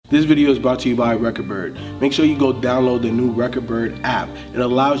This video is brought to you by Record Bird. Make sure you go download the new Record Bird app. It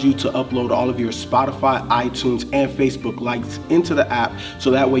allows you to upload all of your Spotify, iTunes, and Facebook likes into the app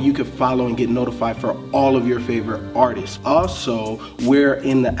so that way you can follow and get notified for all of your favorite artists. Also, we're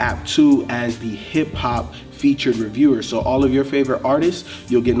in the app too as the hip hop featured reviewer. So all of your favorite artists,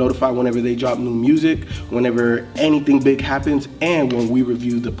 you'll get notified whenever they drop new music, whenever anything big happens, and when we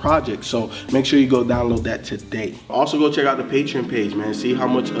review the project. So make sure you go download that today. Also go check out the Patreon page, man. See how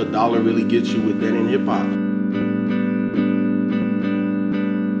much $1 really gets you with that in hip hop.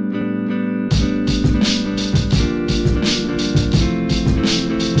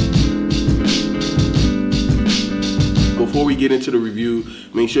 Before we get into the review,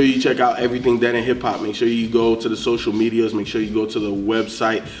 make sure you check out everything Dead in Hip Hop. Make sure you go to the social medias. Make sure you go to the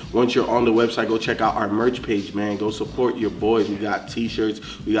website. Once you're on the website, go check out our merch page, man. Go support your boys. We got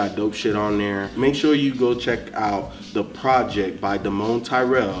t-shirts. We got dope shit on there. Make sure you go check out The Project by Damone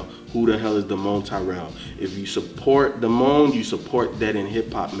Tyrell. Who the hell is Damone Tyrell? If you support Damone, you support Dead in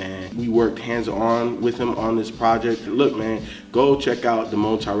Hip Hop, man. We worked hands-on with him on this project. Look, man, go check out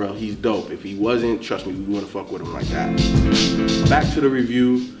Damone Tyrell. He's dope. If he wasn't, trust me, we wouldn't fuck with him like that. Back to the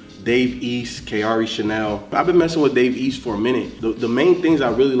review. Dave East, Kairi Chanel. I've been messing with Dave East for a minute. The main things I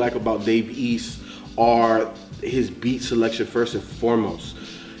really like about Dave East are his beat selection first and foremost.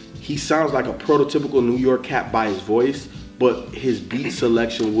 He sounds like a prototypical New York cat by his voice, but his beat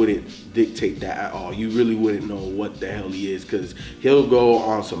selection wouldn't dictate that at all. You really wouldn't know what the hell he is, because he'll go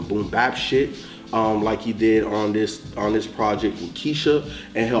on some boom bap shit, like he did on this project with Keisha,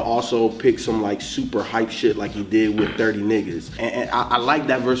 and he'll also pick some like super hype shit like he did with 30 Niggas. And I like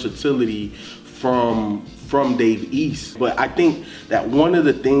that versatility from Dave East. But I think that one of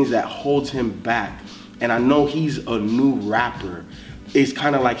the things that holds him back, and I know he's a new rapper, it's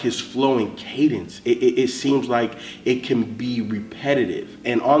kind of like his flowing cadence. It seems like it can be repetitive.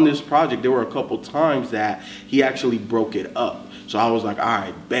 And on this project, there were a couple times that he actually broke it up. So I was like, all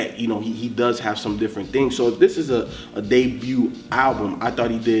right, bet, you know, he does have some different things. So if this is a debut album, I thought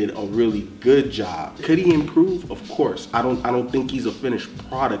he did a really good job. Could he improve? Of course. I don't think he's a finished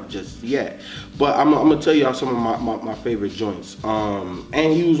product just yet. But I'm gonna tell y'all some of my favorite joints.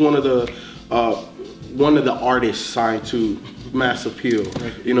 And he was one of the artists signed to Mass Appeal,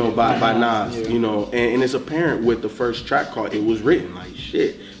 you know, by Nas, you know, and it's apparent with the first track called It Was Written. Like,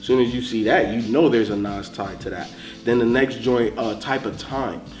 shit, as soon as you see that, you know there's a Nas tie to that. Then the next joint, Type of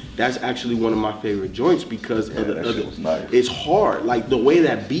Time, that's actually one of my favorite joints because nice. It's hard, like the way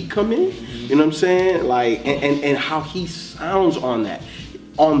that beat come in, you know what I'm saying, like, and how he sounds on that.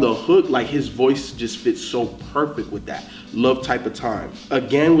 On the hook, like his voice just fits so perfect with that. Love Type of Time.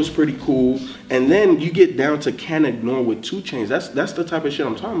 Again, was pretty cool. And then you get down to Can't Ignore with 2 Chainz. That's the type of shit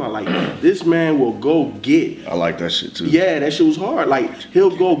I'm talking about. Like, this man will go get. I like that shit too. Yeah, that shit was hard. Like,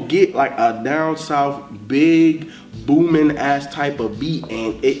 he'll go get like a down south, big, booming ass type of beat,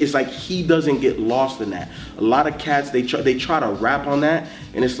 and it's like he doesn't get lost in that. A lot of cats, they try to rap on that,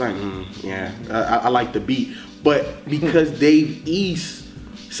 and it's like, yeah, I like the beat. But because Dave East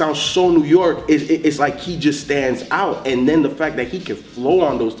sounds so New York, it's like he just stands out, and then the fact that he can flow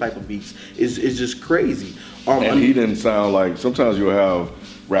on those type of beats is just crazy. And he didn't sound like, sometimes you'll have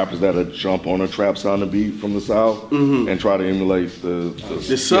rappers that'll jump on a trap sounding beat from the South and try to emulate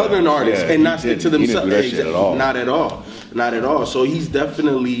the Southern artists and not stick to themselves. He didn't do that shit at all. Not at all. Not at all. So he's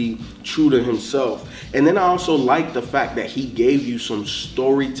definitely true to himself. And then I also like the fact that he gave you some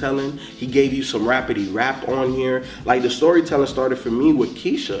storytelling. He gave you some rapidy rap on here. Like the storytelling started for me with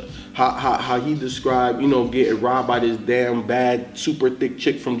Keisha. How he described, you know, getting robbed by this damn bad, super thick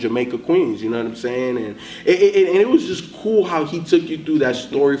chick from Jamaica, Queens. You know what I'm saying? And it was just cool how he took you through that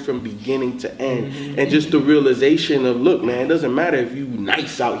story from beginning to end. And just the realization of, look, man, it doesn't matter if you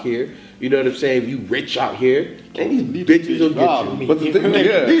nice out here. You know what I'm saying? If you rich out here, and these bitches will get you. But the thing,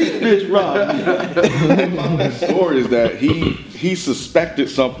 these bitches robbed me. The thing about that story is that he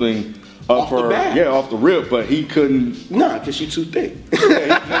suspected something off the bat. Yeah, off the rip, but he couldn't. Nah, because she's too thick. He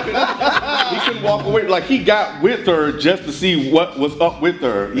couldn't walk away. Like, he got with her just to see what was up with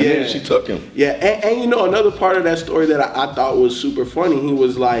her, and then she took him. Yeah, and you know, another part of that story that I thought was super funny, he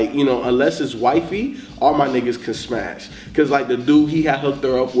was like, you know, unless it's wifey, all my niggas can smash. Because like the dude he had hooked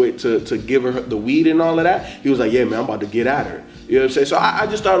her up with to give her the weed and all of that, he was like, yeah, man, I'm about to get at her. You know what I'm saying? So I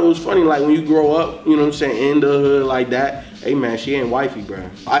just thought it was funny, like when you grow up, you know what I'm saying, in the hood like that, hey man, she ain't wifey, bro.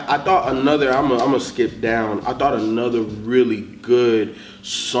 I thought another, I'm gonna skip down, I thought another really good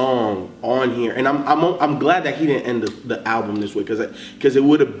song on here, and I'm glad that he didn't end the album this way, because it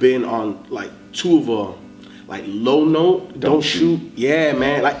would have been on like 2 of them, like Low Note, Don't Shoot. Yeah,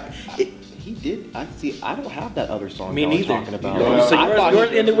 man, like he did. I don't have that other song Me that I was neither. talking about. So I thought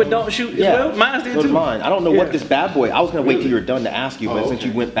yours ended with Don't Shoot as well? Mine did so did too. mine. I don't know Yeah. what this Bad Boy. I was gonna wait till you were done to ask you, but Oh, since okay.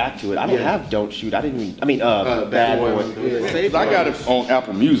 you went back to it, I don't have Don't Shoot. I didn't even. I mean, Bad Boy. Cause I got it on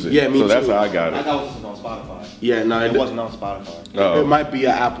Apple Music. Yeah, me so that's too. how I got I it. thought it was on Spotify. Yeah, no, It wasn't on Spotify. It might be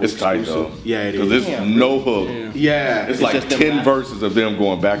an Apple It's tight exclusive. though. Yeah, it Because is. it's no hook. Yeah, It's like just them 10 back. verses of them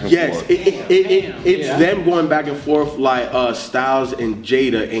going back and yes, forth. it's them going back and forth like Styles and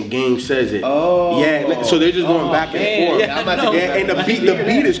Jada, and Game says it. Oh. Yeah, so they're just going back and man. forth. Yeah, I'm about to no. go Yeah, back and the and beat, hear the that.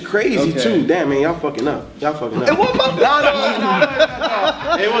 beat is crazy Okay. too. Damn, man, y'all fucking up. Y'all fucking up. It wasn't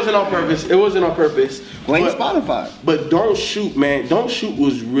my No. It wasn't on purpose. It wasn't on purpose. Blame But- Spotify. But Don't Shoot, man. Don't Shoot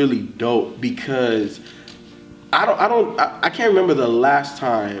was really dope because I can't remember the last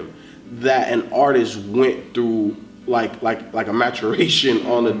time that an artist went through like a maturation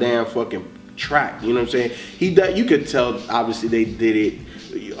on a damn fucking track. You know what I'm saying? You could tell obviously they did it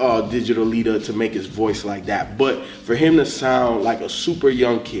digital leader to make his voice like that. But for him to sound like a super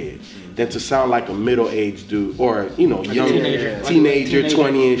young kid, than to sound like a middle-aged dude or young teenager,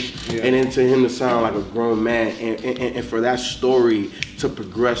 20-ish, and then to him to sound like a grown man, and for that story to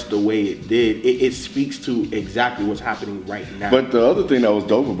progress the way it did, it speaks to exactly what's happening right now. But the other thing that was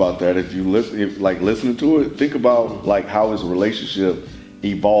dope about that, if you listening to it, think about like how his relationship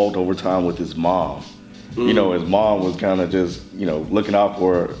evolved over time with his mom. You know, his mom was kind of just, looking out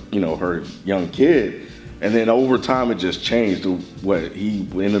for, her young kid. And then over time it just changed to what he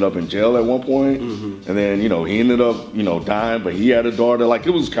ended up in jail at one point. And then, he ended up, dying, but he had a daughter. Like, it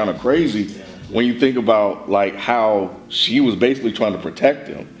was kind of crazy when you think about like how she was basically trying to protect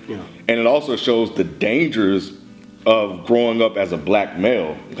him. And it also shows the dangers of growing up as a black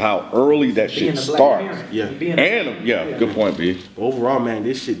male, how early that shit starts. Good point, B. Overall, man,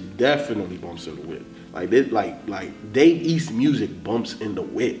 this shit definitely bumps in the whip. Like this, like Dave East music bumps in the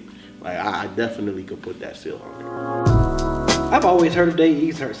whip. Like I definitely could put that seal on there. I've always heard of Dave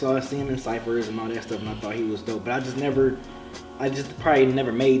East, so I seen him in ciphers and all that stuff, and I thought he was dope. But I just probably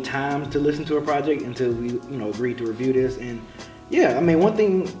never made time to listen to a project until we, agreed to review this. And yeah, I mean, one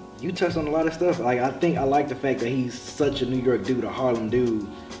thing you touched on a lot of stuff. Like I think I like the fact that he's such a New York dude, a Harlem dude.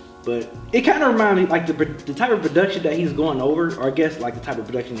 But it kind of reminds me, like the type of production that he's going over, or I guess like the type of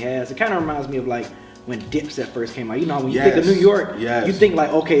production he has. It kind of reminds me of like when Dipset first came out. When you think of New York, you think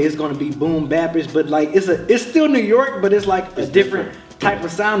like, okay, it's gonna be boom bapish, but like it's still New York, but it's like a different type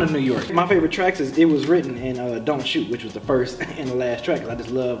of sound of New York. My favorite tracks is It Was Written and Don't Shoot, which was the first and the last track.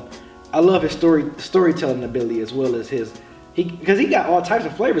 'Cause I love his storytelling ability as well as because he got all types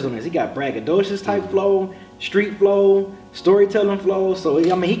of flavors on this. He got braggadocious type flow, street flow, storytelling flow. So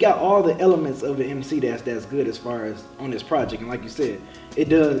I mean, he got all the elements of an MC that's good as far as on this project. And like you said, it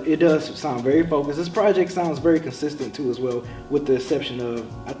does sound very focused. This project sounds very consistent too as well, with the exception of,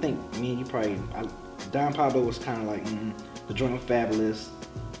 I think me and you probably, Don Pablo was kind of like the joint was fabulous,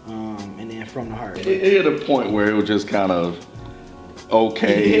 and then From the Heart. It hit a point where it was just kind of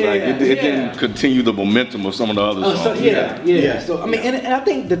okay, like it didn't continue the momentum of some of the other songs. So I mean, and I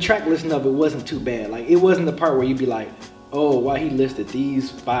think the track listing of it wasn't too bad. Like, it wasn't the part where you'd be like, oh, why he listed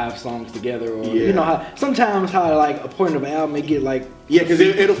these 5 songs together, or you know how sometimes how like a point of an album may get like because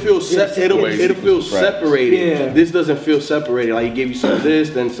it'll feel it'll feel separated. Yeah. This doesn't feel separated. Like, he gave you some of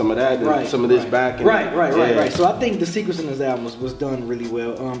this, then some of that, then some of this back. And Right. So I think the sequence in this album was done really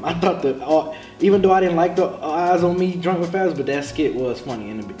well. I thought even though I didn't like the Eyes on Me Drunk with Fabulous, but that skit was funny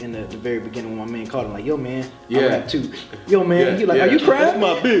in the very beginning when my man called him like, yo man, I rap too. Yo man, you like, are you crying?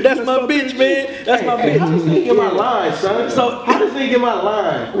 That's my bitch, man. That's my bitch. How does he get my line, son? So how does he get my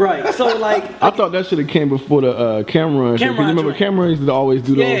line? Right. So like, I thought that should have came before the Cameron. Because you remember Cameron used to always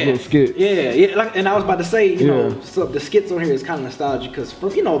do those little skits. Yeah. Like, and I was about to say, so the skits on here is kind of nostalgic because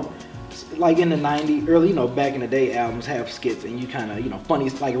from like in the '90s, early back in the day, albums have skits, and you kind of funny,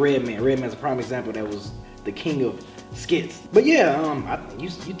 like Redman. Redman's a prime example that was the king of skits. But yeah,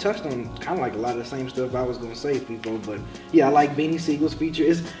 you touched on kind of like a lot of the same stuff I was gonna say, people. But yeah, I like Beanie Siegel's feature.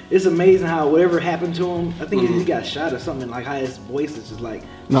 It's amazing how whatever happened to him. I think he got shot or something. Like how his voice is just like.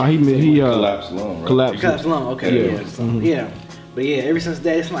 No, he collapsed lung. Right? Collapsed lung. Okay, yeah. But yeah, ever since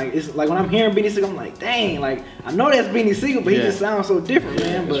that, it's like when I'm hearing Beanie Siegel, I'm like, dang, like I know that's Beanie Siegel, but he just sounds so different,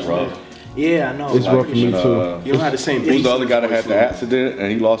 man. But it's rough. Yeah, I know. It's rough for me too. You don't have the same. Who's the other guy that had the accident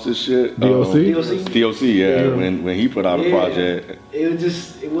and he lost his shit? DOC, yeah. When he put out a project,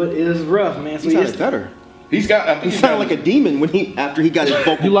 It was rough, man. So he sounded better. He's got. I think He sounded like a demon after he got his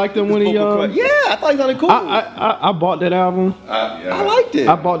vocal. You liked him when he? Yeah, I thought he sounded cool. I bought that album. I liked it.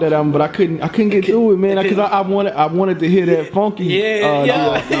 I bought that album, but I couldn't get through it, man, because I wanted to hear that funky. The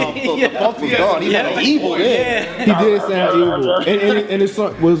funk was gone. He sounded evil. He did sound evil, and his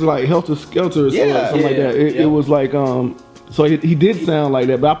song was like Helter Skelter or something like that. It was like So he did sound like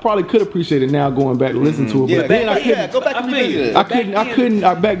that, but I probably could appreciate it now going back to listen to it. Yeah, but then I couldn't. go back and revisit it. I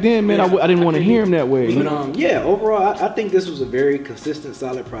couldn't. Back then, man, I didn't want to hear him that way. But overall, I think this was a very consistent,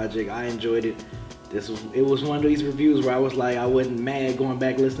 solid project. I enjoyed it. It was one of these reviews where I was like, I wasn't mad going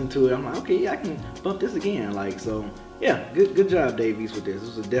back listening to it. I'm like, okay, yeah, I can bump this again. Like, so yeah, good job, Dave East, with this.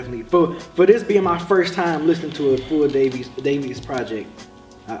 This was definitely for this being my first time listening to a full Dave East project.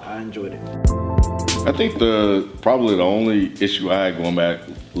 I enjoyed it. I think probably the only issue I had going back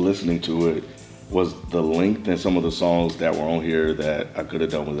listening to it was the length and some of the songs that were on here that I could have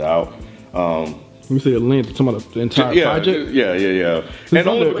done without. Let me say the length. Talking about the entire project. Yeah. And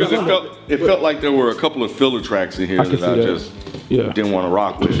only because it felt like there were a couple of filler tracks in here that I just didn't want to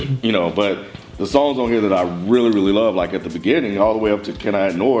rock with, But the songs on here that I really, really love, like at the beginning, all the way up to Can I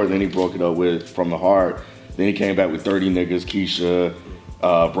Ignore, then he broke it up with From the Heart. Then he came back with 30 Niggas, Keisha.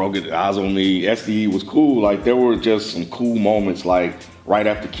 Broke It, Eyes on Me, SDE was cool. Like, there were just some cool moments, like, right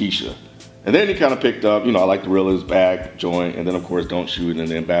after Keisha. And then he kind of picked up, I like the Real Is Back joint, and then, of course, Don't Shoot, and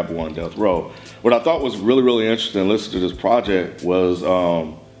then Bad Boy on Death Row. What I thought was really, really interesting listening to this project was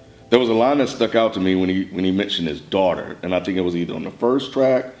there was a line that stuck out to me when he mentioned his daughter. And I think it was either on the first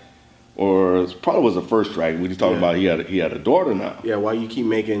track or it probably was the first track when he's talking about he had a daughter now. Yeah, why you keep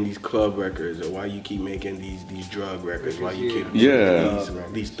making these club records, or why you keep making these drug records, why you keep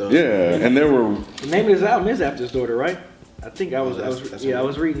making these stuff. Yeah, and there were the name of his album is after his daughter, right? I think I was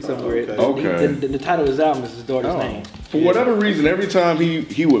reading somewhere. Okay. The title of his album is his daughter's name. For whatever reason, every time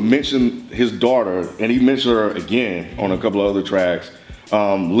he would mention his daughter, and he mentioned her again on a couple of other tracks,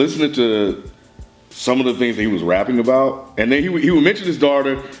 listening to some of the things that he was rapping about, and then he would mention his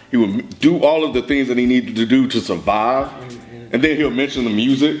daughter, he would do all of the things that he needed to do to survive, and then he'll mention the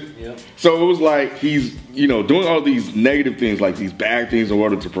music. Yep. So it was like he's, doing all these negative things, like these bad things in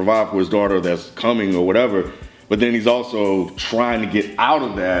order to provide for his daughter that's coming or whatever, but then he's also trying to get out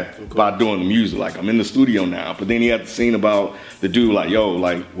of that by doing the music. Like, I'm in the studio now, but then he had the scene about the dude, like, yo,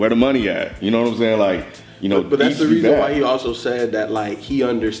 like, where the money at? You know what I'm saying? Like, but that's the reason why he also said that, like, he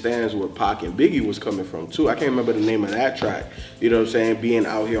understands where Pac and Biggie was coming from too. I can't remember the name of that track. You know what I'm saying? Being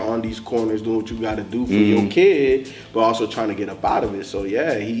out here on these corners, doing what you got to do for your kid, but also trying to get up out of it. So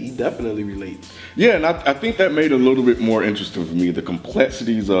yeah, he definitely relates. Yeah, and I think that made it a little bit more interesting for me. The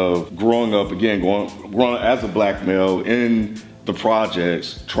complexities of growing up again, growing as a black male in the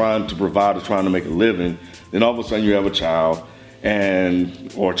projects, trying to provide or trying to make a living. Then all of a sudden you have a child.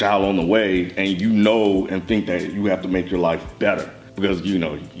 Or a child on the way, and and think that you have to make your life better because you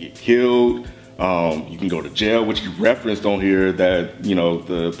get killed, you can go to jail, which you referenced on here that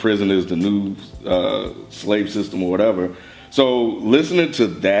the prison is the new slave system or whatever. So listening to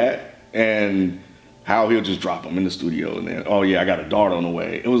that and how he'll just drop them in the studio and then, oh yeah, I got a daughter on the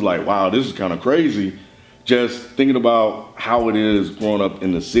way. It was like, wow, this is kind of crazy. Just thinking about how it is growing up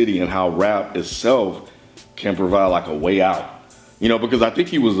in the city and how rap itself can provide like a way out. Because I think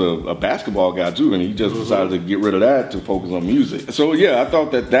he was a basketball guy too, and he just decided to get rid of that to focus on music. So yeah, I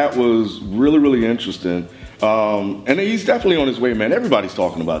thought that was really, really interesting. And he's definitely on his way, man. Everybody's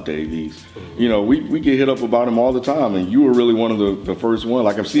talking about Dave East. We get hit up about him all the time, and you were really one of the first one.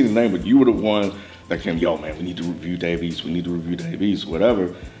 Like, I've seen his name, but you were the one that came, yo, man, we need to review Dave East. We need to review Dave East,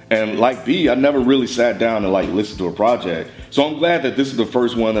 whatever. And like B, I never really sat down and like listened to a project. So I'm glad that this is the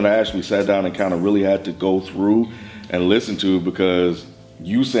first one that I actually sat down and kind of really had to go through and listen to, because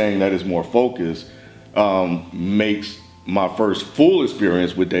you saying that it's more focused makes my first full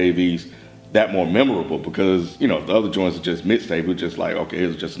experience with Dave East that more memorable, because the other joints are just mixtape. It's just like, okay,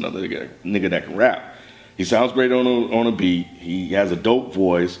 it's just another nigga that can rap. He sounds great on a beat. He has a dope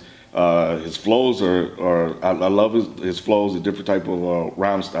voice. His flows are I love his flows, the different type of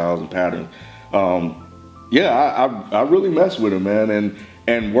rhyme styles and patterns. I really mess with him, man,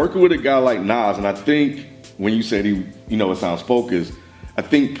 and working with a guy like Nas, and I think when you said he, it sounds focused, I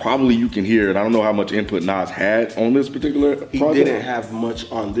think probably you can hear it. I don't know how much input Nas had on this particular project. He didn't have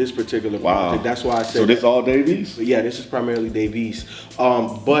much on this particular project. That's why I said. So this all Dave East? Yeah, this is primarily Dave East.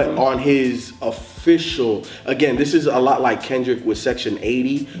 But on his official, again, this is a lot like Kendrick with Section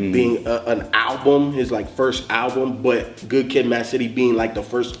 80 being an album, his like first album, but Good Kid, Mad City being like the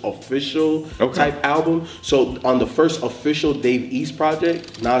first official type album. So on the first official Dave East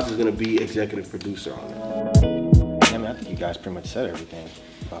project, Nas is going to be executive producer on it. I think you guys pretty much said everything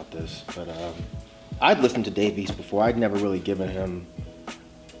about this, but I'd listened to Dave East before. I'd never really given him,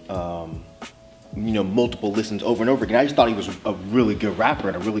 multiple listens over and over again. I just thought he was a really good rapper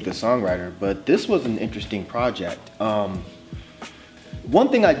and a really good songwriter. But this was an interesting project. One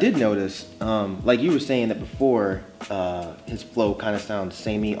thing I did notice, like you were saying that before, his flow kind of sounds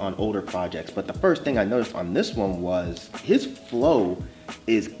samey on older projects. But the first thing I noticed on this one was his flow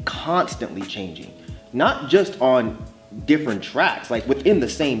is constantly changing. Not just on different tracks, like within the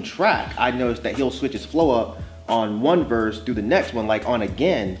same track, I noticed that he'll switch his flow up on one verse through the next one. Like on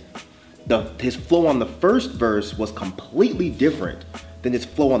Again, his flow on the first verse was completely different than his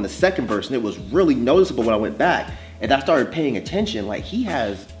flow on the second verse, and it was really noticeable when I went back and I started paying attention. Like, he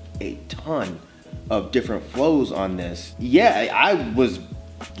has a ton of different flows on this. Yeah, I was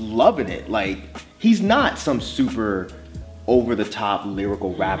loving it. Like, he's not some super over-the-top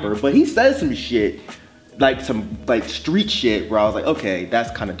lyrical rapper, but he says some shit, like some street shit, where I was like, okay, that's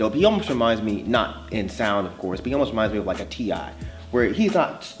kind of dope. He almost reminds me, not in sound of course, but he almost reminds me of like a T.I., where he's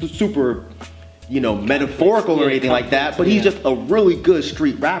not super, metaphorical or anything like that, but he's just a really good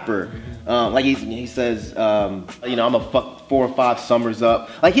street rapper. Like he says, I'm gonna fuck 4 or 5 summers up.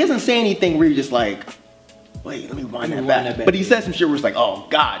 Like, he doesn't say anything where you're just like, wait, let me wind that back. But he says some shit where it's like, oh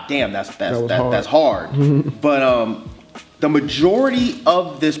god damn, that's hard. But the majority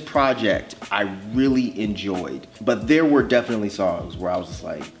of this project I really enjoyed, but there were definitely songs where I was just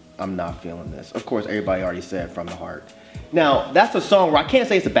like, I'm not feeling this. Of course, everybody already said From the Heart. Now, that's a song where I can't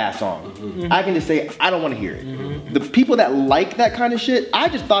say it's a bad song. I can just say I don't want to hear it. The people that like that kind of shit, I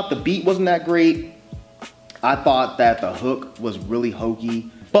just thought the beat wasn't that great. I thought that the hook was really hokey.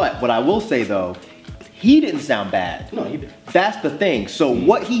 But what I will say though, he didn't sound bad. No, he didn't. That's the thing. So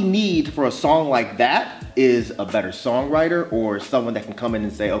what he needs for a song like that is a better songwriter or someone that can come in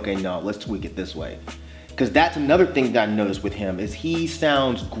and say, okay, no, let's tweak it this way. Because that's another thing that I noticed with him is he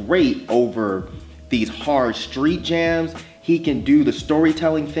sounds great over these hard street jams. He can do the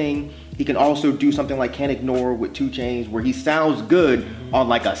storytelling thing. He can also do something like Can't Ignore with 2 Chainz, where he sounds good on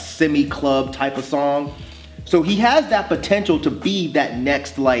like a semi-club type of song. So he has that potential to be that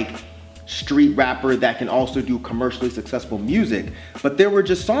next like street rapper that can also do commercially successful music. But there were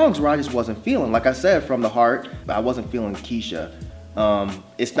just songs where I just wasn't feeling. Like I said, From the Heart, I wasn't feeling Keisha.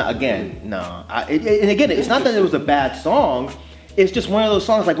 It's not, again, no. And again, it's not that it was a bad song. It's just one of those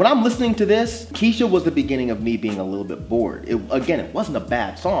songs, like when I'm listening to this, Keisha was the beginning of me being a little bit bored. It wasn't a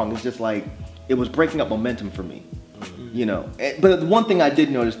bad song. It's just like, it was breaking up momentum for me, But the one thing I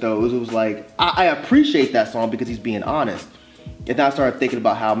did notice though, is it was like, I appreciate that song because he's being honest. And then I started thinking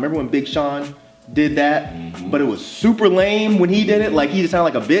about how, remember when Big Sean did that? But it was super lame when he did it, like he just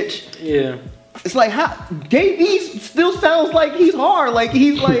sounded like a bitch. Yeah. It's like, how Dave East still sounds like he's hard. Like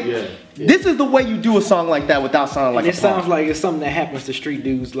he's like, this is the way you do a song like that without sounding like. And it sounds like it's something that happens to street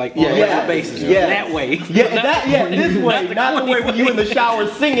dudes, like on a regular basis. That way. This way, not the way when you in the shower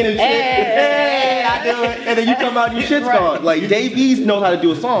singing and shit. Hey, I do it, and then you come out and your shit's gone. Like Dave East knows how to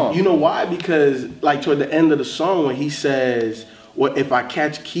do a song. You know why? Because like toward the end of the song when he says, "Well, if I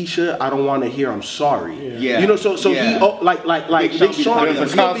catch Keisha, I don't want to hear I'm sorry." Yeah. He like Big Sean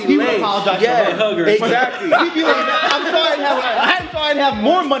he would apologize to her. Exactly. He'd be like, I'm sorry to have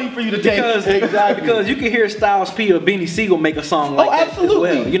more money for you to take. Because you can hear Styles P or Beanie Siegel make a song like that as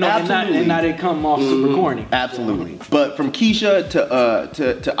well. And not it come off super corny. Absolutely. But from Keisha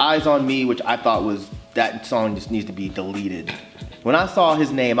to Eyes on Me, which I thought was, that song just needs to be deleted. When I saw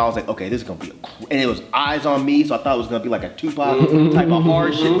his name, I was like, okay, this is gonna be and it was Eyes on Me, so I thought it was gonna be like a Tupac type of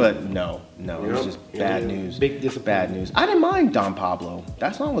hard shit, but no, it was just bad news. Big disappointment. Bad news. I didn't mind Don Pablo.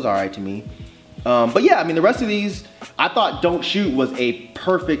 That song was alright to me. But yeah, I mean, the rest of these, I thought Don't Shoot was a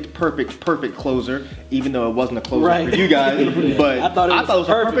perfect closer, even though it wasn't a closer for you guys. But I thought it was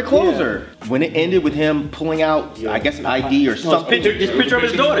a perfect closer. Yeah. When it ended with him pulling out, I guess, an ID or something. His picture of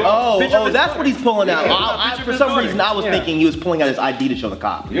his daughter. Oh, that's what he's pulling out. For some reason, I was thinking he was pulling out his ID to show the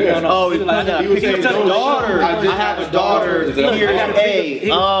cop. Yeah. Oh, he's pulling out a picture of his daughter. I have a daughter. Here's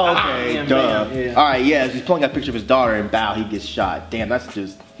A. Oh, okay, duh. All right, yeah, he's pulling out a picture of his daughter, and bow, he gets shot. Damn, that's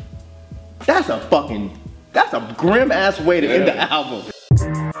a grim ass way to end the album.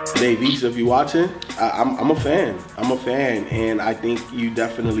 Dave East, if you're watching, I'm a fan. I'm a fan, and I think you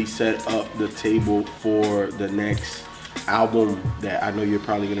definitely set up the table for the next album that I know you're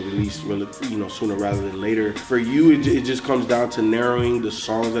probably gonna release, sooner rather than later. For you, it just comes down to narrowing the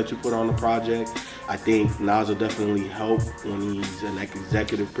songs that you put on the project. I think Nas will definitely help when he's an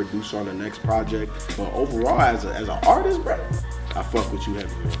executive producer on the next project. But overall, as an artist, bro, I fuck with you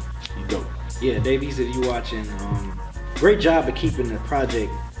heavy, man. You dope. Yeah, Dave East, if you watching, great job of keeping the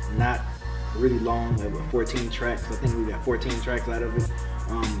project not really long, like 14 tracks. I think we got 14 tracks out of it.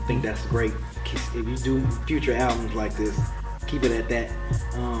 I think that's great. If you do future albums like this, keep it at that.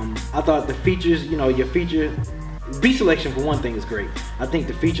 I thought the features, your feature beat selection for one thing is great. I think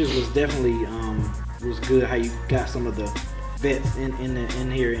the features was definitely was good. How you got some of the vets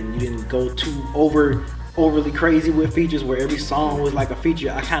in here, and you didn't go too overly crazy with features where every song was like a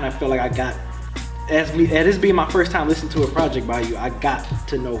feature. I kind of felt like I got, as this being my first time listening to a project by you, I got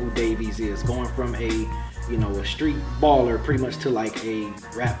to know who Dave East is, going from a street baller pretty much to like a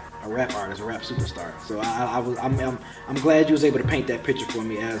rap artist, a rap superstar. So I'm glad you was able to paint that picture for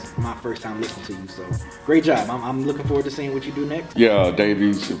me as my first time listening to you. So great job. I'm looking forward to seeing what you do next. Yeah, Dave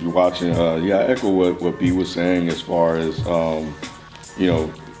East, if you're watching, I echo what B was saying as far as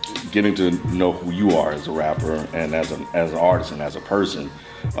getting to know who you are as a rapper and as an artist and as a person.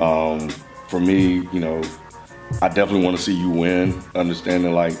 For me, I definitely want to see you win,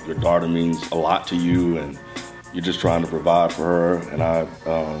 understanding like your daughter means a lot to you and you're just trying to provide for her, and I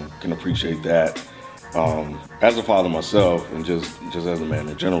can appreciate that as a father myself and just as a man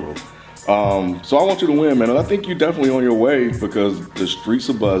in general. So I want you to win, man, and I think you're definitely on your way because the streets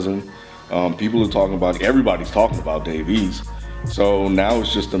are buzzing. People are talking about, everybody's talking about Dave East. So now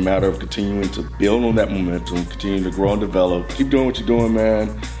it's just a matter of continuing to build on that momentum, continuing to grow and develop. Keep doing what you're doing,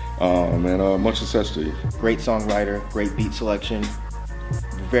 man. Much success to you. Great songwriter, great beat selection,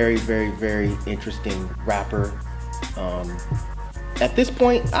 very, very, very interesting rapper. At this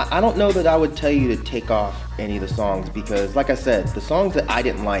point, I don't know that I would tell you to take off any of the songs because, like I said, the songs that I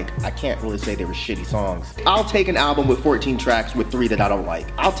didn't like, I can't really say they were shitty songs. I'll take an album with 14 tracks with 3 that I don't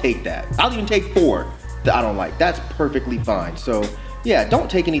like. I'll take that. I'll even take 4 that I don't like. That's perfectly fine. So, yeah, don't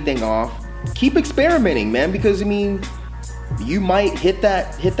take anything off. Keep experimenting, man, because, you might hit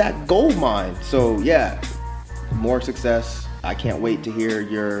that gold mine. So yeah, more success. I can't wait to hear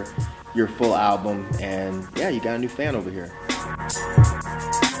your full album, and yeah, you got a new fan over here.